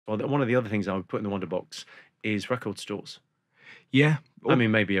Well, one of the other things I would put in the Wonderbox is record stores. Yeah. I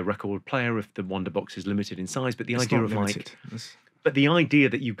mean, maybe a record player if the Wonderbox is limited in size, but the It's idea not of limited. but the idea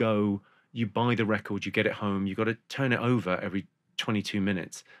that you go, you buy the record, you get it home, you got to turn it over every 22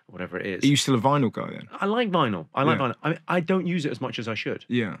 minutes, or whatever it is. Are you still a vinyl guy then? I like vinyl. I like Yeah. vinyl. I mean, I don't use it as much as I should.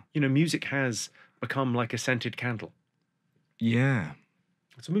 Yeah. You know, music has become like a scented candle. Yeah.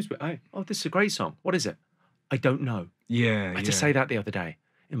 It's a music. Oh, this is a great song. What is it? I don't know. Yeah. I had to say that the other day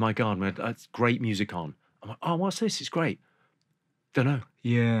in my garden. It's great music on. I'm like, oh, what's this? It's great. Don't know.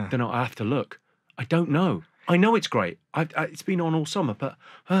 Yeah. Don't know. I have to look. I don't know. I know it's great. It's been on all summer, but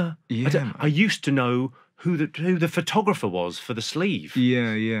I used to know who the photographer was for the sleeve.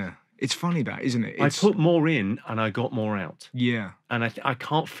 Yeah, yeah. It's funny that, isn't it? I put more in and I got more out. Yeah. And I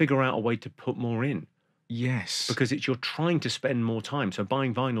can't figure out a way to put more in. Yes. Because you're trying to spend more time. So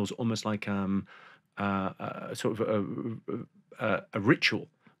buying vinyl's almost like sort of a ritual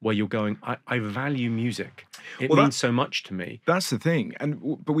where you're going, I value music. It means so much to me. That's the thing.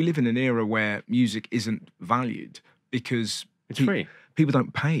 But we live in an era where music isn't valued because it's free. People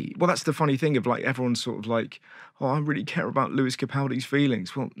don't pay. Well, that's the funny thing of like everyone's sort of like, oh, I really care about Lewis Capaldi's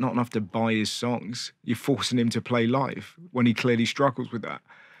feelings. Well, not enough to buy his songs. You're forcing him to play live when he clearly struggles with that.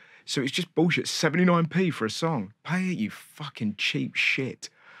 So it's just bullshit. 79p for a song. Pay it, you fucking cheap shit.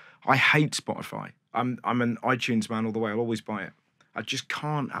 I hate Spotify. I'm an iTunes man all the way. I'll always buy it. I just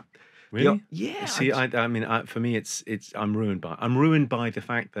can't. Really? Yeah. See, I mean, for me, I'm ruined by the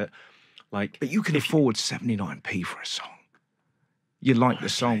fact that, like, but you can afford 79p for a song. You like the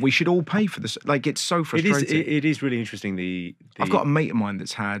song. We should all pay for this. Like, it's so frustrating. It is really interesting. I've got a mate of mine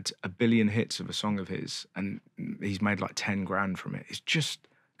that's had 1 billion hits of a song of his, and he's made like 10 grand from it. It's just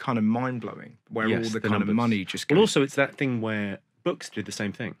kind of mind blowing where all the kind of money just goes. Well, also it's that thing where books did the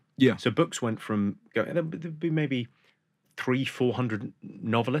same thing. Yeah. So books went from there'd be maybe 300-400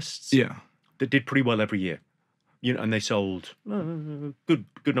 novelists. Yeah. That did pretty well every year. You know, and they sold good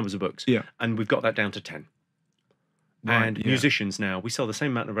numbers of books. Yeah. And we've got that down to 10. Right, and musicians now, we sell the same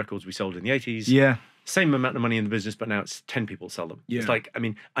amount of records we sold in the 80s. Yeah. Same amount of money in the business, but now it's 10 people sell them. Yeah. It's like, I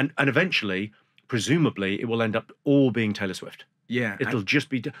mean, and eventually, presumably, it will end up all being Taylor Swift. Yeah. It'll just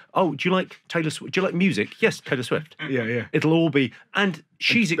be, oh, do you like Taylor Swift? Do you like music? Yes, Taylor Swift. Yeah, yeah. It'll all be, and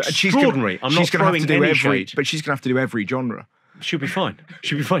she's extraordinary. I'm not throwing any shade. But she's going to have to do every genre. She'll be fine.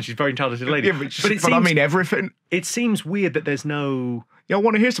 She'll be fine. She's a very talented lady. Yeah, but I mean everything. It seems weird that there's no... Yeah, I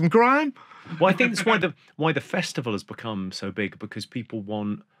want to hear some grime. Well, I think that's why the festival has become so big, because people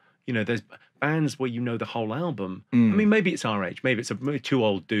want, you know, there's bands where you know the whole album. I mean, maybe it's our age. Maybe it's two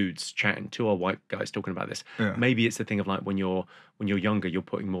old dudes chatting, two old white guys talking about this. Yeah. Maybe it's the thing of like when you're younger, you're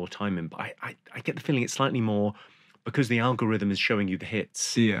putting more time in. But I get the feeling it's slightly more because the algorithm is showing you the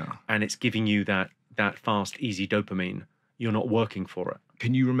hits. Yeah. And it's giving you that fast, easy dopamine. You're not working for it.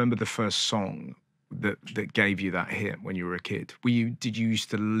 Can you remember the first song that gave you that hit when you were a kid? Did you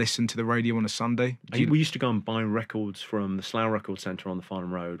used to listen to the radio on a Sunday? We used to go and buy records from the Slough Record Centre on the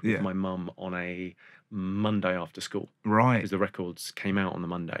Farnham Road with my mum on a Monday after school. Right. Because the records came out on the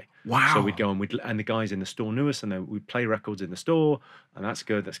Monday. Wow. So we'd go and the guys in the store knew us, and then we'd play records in the store, and that's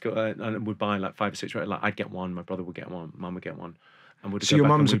good. And we'd buy like 5 or 6 records. Like I'd get one, my brother would get one, mum would get one. And we'd so your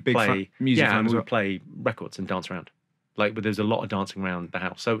mum's a big music fan and as well? we'd play records and dance around. Like, but there's a lot of dancing around the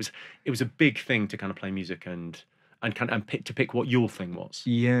house, so it was a big thing to kind of play music and pick what your thing was.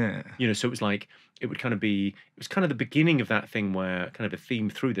 Yeah, you know. So it was like it was kind of the beginning of that thing where kind of a theme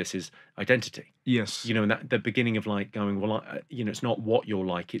through this is identity. Yes, you know, and that the beginning of like going, well, you know, it's not what you're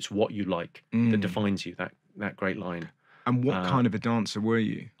like, it's what you like that defines you. That great line. And what kind of a dancer were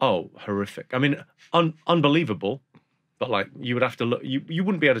you? Oh, horrific. I mean, unbelievable. But like you would have to look, you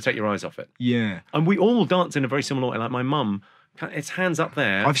wouldn't be able to take your eyes off it. Yeah. And we all dance in a very similar way. Like my mum, it's hands up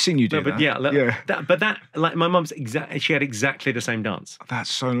there. I've seen you do but that. Yeah. That like my mum's she had exactly the same dance.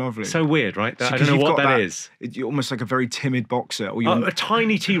 That's so lovely. So weird, right? I don't know what that is. You're almost like a very timid boxer. Or a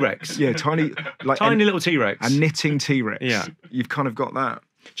tiny T-Rex. Yeah, tiny little T-Rex. A knitting T-Rex. Yeah. You've kind of got that.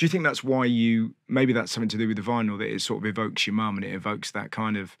 Do you think that's why maybe that's something to do with the vinyl, that it sort of evokes your mum and it evokes that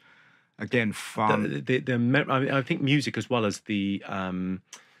kind of, again, fun. I think music as well as the. I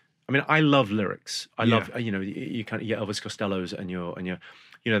mean, I love lyrics. I love you kind of Elvis Costello's and your you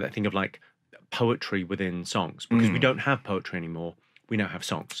know that thing of like poetry within songs, because we don't have poetry anymore. We now have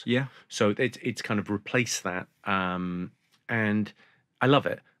songs. Yeah. So it's kind of replaced that, and I love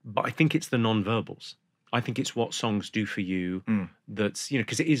it. But I think it's the non-verbals. I think it's what songs do for you. That's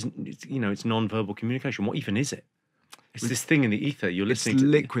because it's non-verbal communication. What even is it? It's this thing in the ether. You're listening to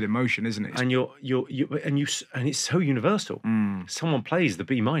liquid emotion, isn't it? And and it's so universal. Someone plays the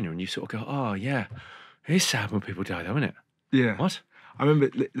B minor, and you sort of go, "Oh yeah, it's sad when people die, though, isn't it?" Yeah. What? I remember.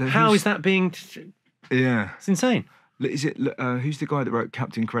 How is that being? Yeah, It's insane. Is it who's the guy that wrote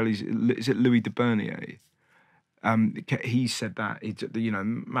Captain Corelli's? Is it Louis de Bernier? He said that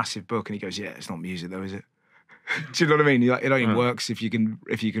massive book, and he goes, "Yeah, it's not music though, is it?" Do you know what I mean? Like, it only works if you can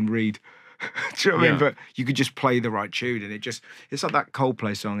read. Do you know what I mean? But you could just play the right tune, and it's like that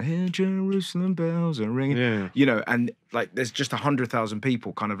Coldplay song, "Here Jerusalem bells are ringing." Yeah. You know, and like there's just 100,000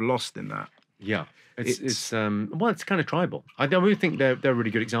 people kind of lost in that. Yeah, it's kind of tribal. I really think they're a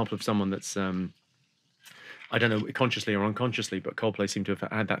really good example of someone that's I don't know, consciously or unconsciously, but Coldplay seem to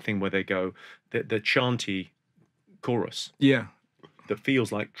have had that thing where they go the chanty chorus. Yeah, that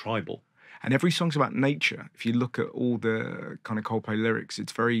feels like tribal. And every song's about nature. If you look at all the kind of Coldplay lyrics,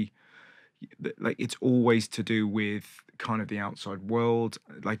 it's very, like, it's always to do with kind of the outside world.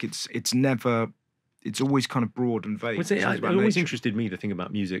 Like, it's always kind of broad and vague. It always interested me, the thing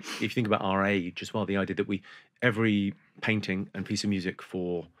about music, if you think about our age as well, the idea that every painting and piece of music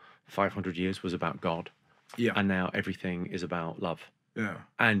for 500 years was about God. Yeah. And now everything is about love. Yeah.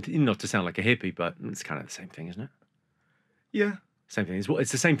 And not to sound like a hippie, but it's kind of the same thing, isn't it? Yeah. Same thing.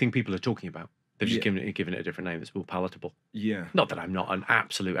 It's the same thing people are talking about. They've just given it a different name that's more palatable. Yeah. Not that I'm not an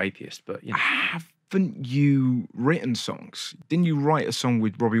absolute atheist, but you know. Haven't you written songs? Didn't you write a song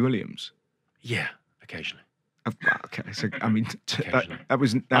with Robbie Williams? Yeah, occasionally. Okay, so I mean, that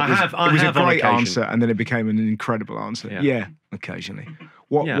was a great answer, and then it became an incredible answer. Yeah, occasionally.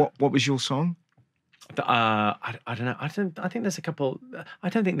 What was your song? I don't know. I think there's a couple. I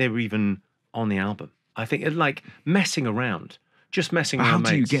don't think they were even on the album. I think like messing around. Just messing around.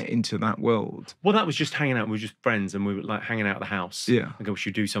 How do you get into that world? Well, that was just hanging out. We were just friends, and we were like hanging out at the house. Yeah. And go, we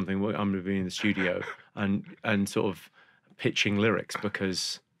should do something. I'm going to be in the studio and sort of pitching lyrics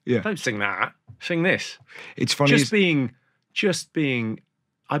because don't sing that. Sing this. It's funny. Just being.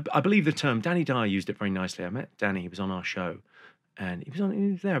 I believe the term Danny Dyer used it very nicely. I met Danny. He was on our show, and he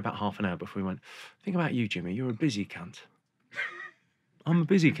was there about half an hour before we went. Think about you, Jimmy. You're a busy cunt. I'm a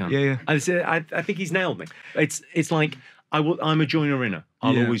busy cunt. Yeah. I think he's nailed me. It's like. I'm a joiner-inner.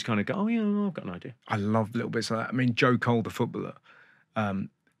 I'll always kind of go, oh, yeah, I've got an idea. I love little bits like that. I mean, Joe Cole, the footballer,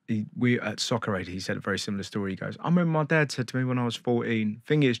 we at Soccer Aid, he said a very similar story. He goes, I remember my dad said to me when I was 14,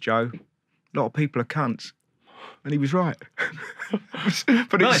 thing is, Joe, a lot of people are cunts. And he was right.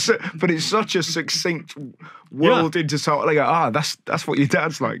 but it's such a succinct world into something. Like, that's what your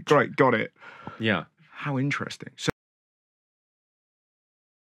dad's like. Great, got it. Yeah. How interesting. So